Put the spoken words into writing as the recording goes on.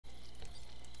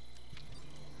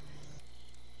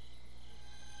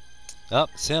Oh,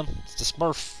 it's him. It's the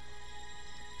Smurf.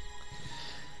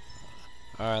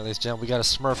 Alright, ladies and gentlemen, we got a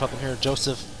Smurf up in here.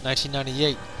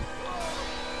 JoOseph1998.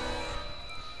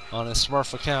 On his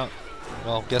Smurf account.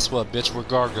 Well, guess what, bitch? We're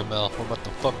Gargamel. We're about to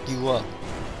fuck you up.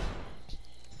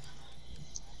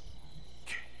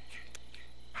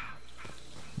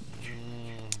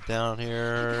 Down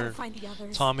here.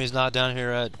 Tommy's not down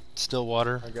here at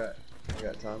Stillwater. I got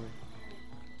Tommy.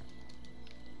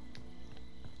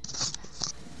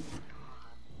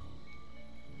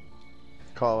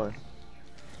 Calling.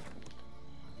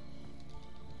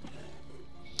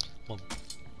 Well,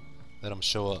 let him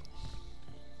show up.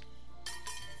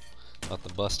 About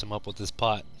to bust him up with his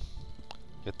pot.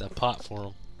 Get that pot for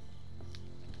him.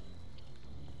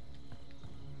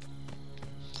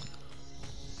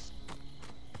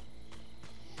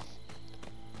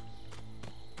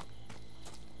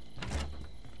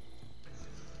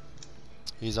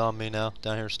 He's on me now,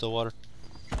 down here in Stillwater.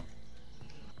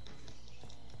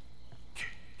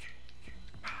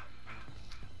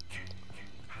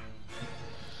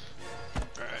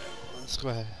 Alright, let's go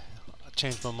ahead. I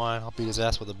changed my mind. I'll beat his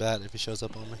ass with a bat if he shows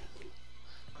up on me.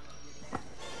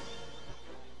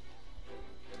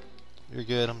 You're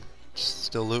good, I'm just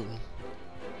still looting.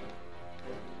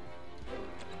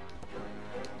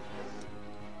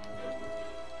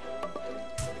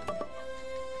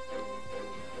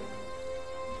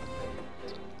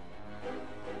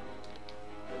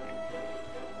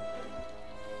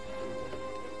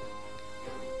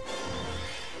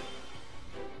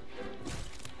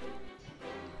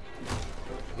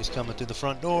 He's coming through the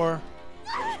front door.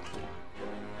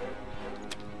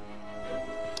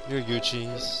 You're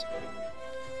Gucci's.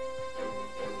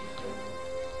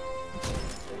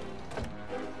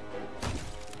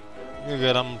 You're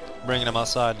good, I'm bringing him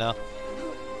outside now.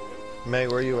 May,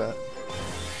 where you at?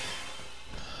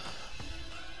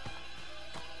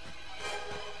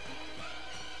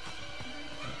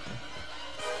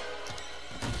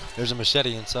 There's a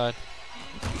machete inside.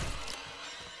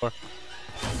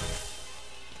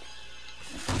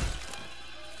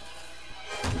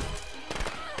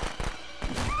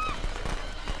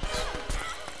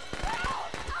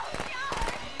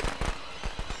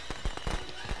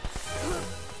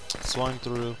 Swung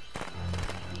through.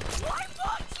 Why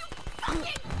won't you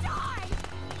fucking die?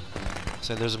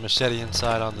 So there's a machete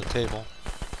inside on the table.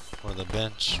 Or the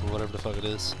bench, or whatever the fuck it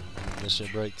is. This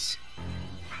shit breaks.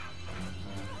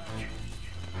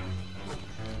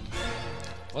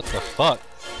 What the fuck?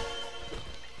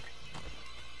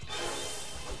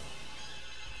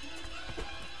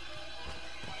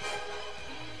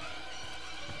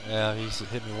 Yeah, he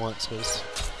hit me once, but it's...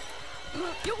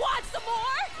 You want some more?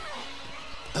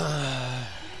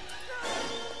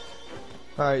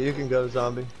 Alright, you can go,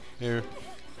 zombie. Here,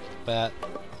 bat.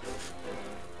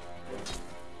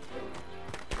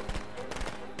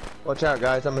 Watch out,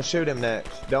 guys. I'm gonna shoot him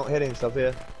next. Don't hit him,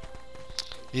 Sophia.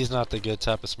 He's not the good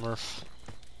type of Smurf.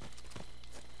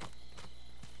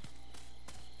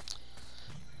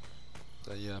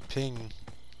 The ping.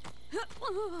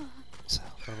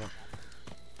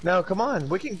 No, come on.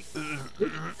 We can.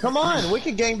 Come on. We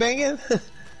can gangbang him.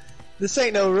 This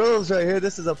ain't no rules right here.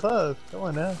 This is a pub. Come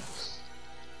on now.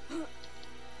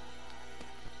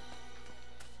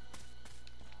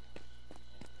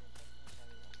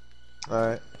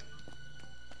 Alright.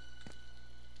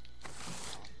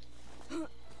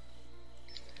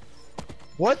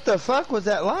 What the fuck was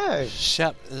that lag?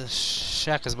 Shack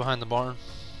is behind the barn.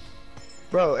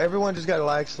 Bro, everyone just got a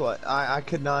lag slot. I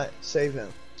could not save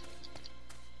him.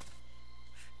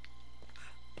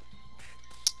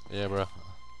 Yeah, bro.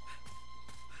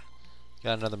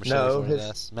 Got another machete No, for his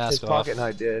ass. Mask his off. pocket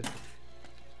knife did.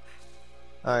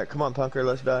 Alright, come on, punker,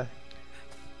 let's die.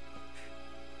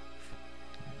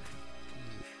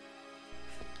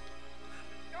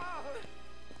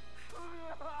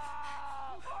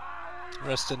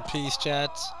 Rest in peace,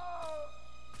 chats.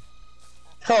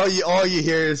 All you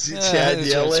hear is Chad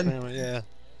yelling. Screaming, yeah.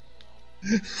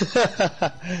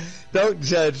 Don't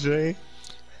judge me.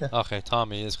 Okay,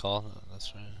 Tommy is called.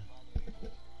 That's right.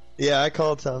 Yeah, I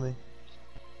called Tommy.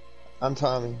 I'm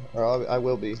Tommy, or I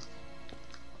will be.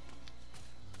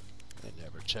 They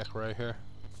never check right here.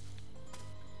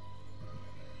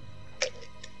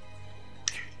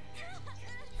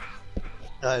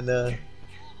 I know.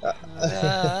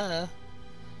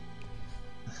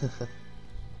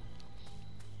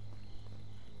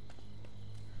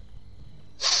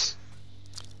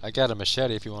 I got a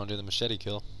machete if you want to do the machete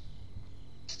kill.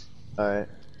 Alright.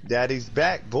 Daddy's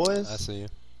back, boys. I see you.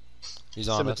 He's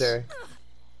on Cemetery. us.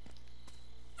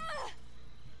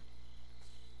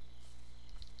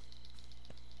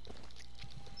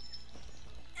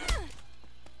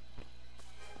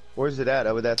 Where's it at?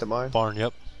 Over there at the barn? Barn,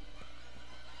 yep.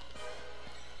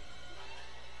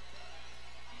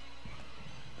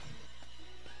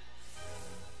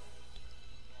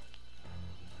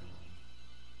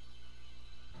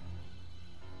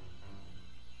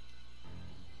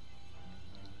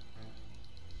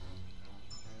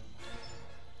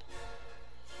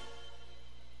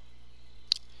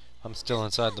 I'm still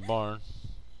inside the barn.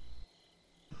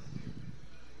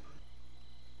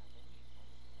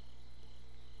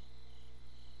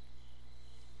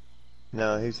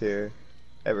 No, he's here.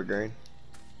 Evergreen.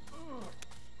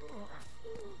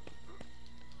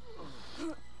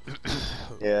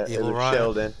 Yeah, it Evil was Ryan.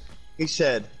 Sheldon. He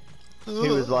said, he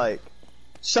was like,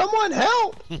 "Someone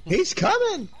help! He's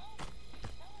coming!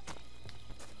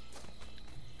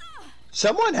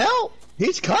 Someone help!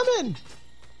 He's coming!"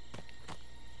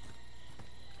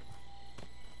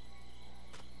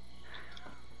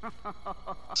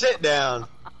 Sit down.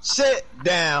 Sit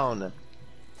down.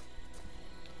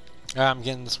 I'm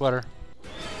getting the sweater.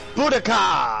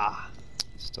 Boudica!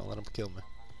 Just don't let him kill me.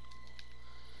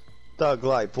 Thug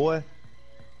life, boy.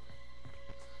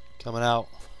 Coming out.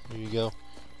 Here you go.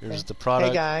 Here's the product.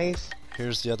 Hey guys.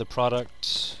 Here's the other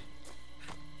product.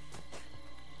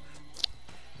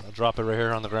 I'll drop it right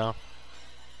here on the ground.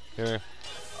 Here.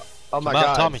 Oh my Come on,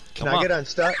 god. Tommy, Can come I on. get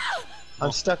unstuck? I'm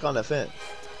Oh. stuck on the fence.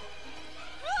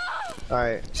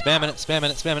 Alright. Spamming it, spamming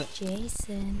it, spamming it.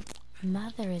 Jason,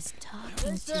 Mother is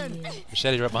talking to you.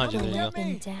 Machete right behind you. There you Go up go.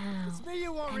 and down It's me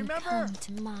you won't and remember. come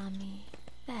to Mommy.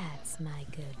 That's my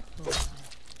good boy.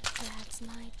 That's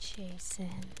my Jason.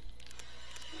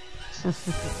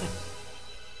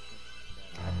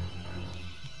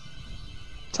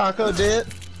 Taco dip.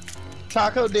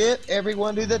 Taco dip.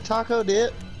 Everyone do the taco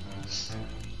dip.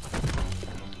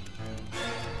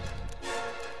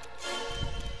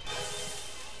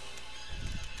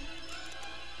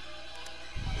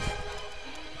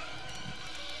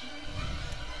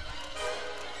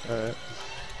 Alright.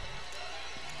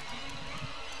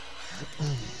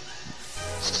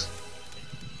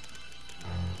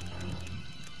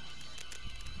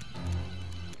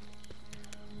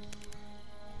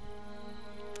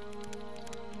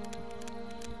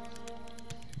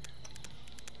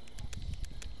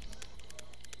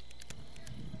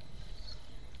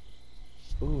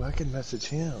 Ooh, I can message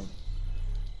him.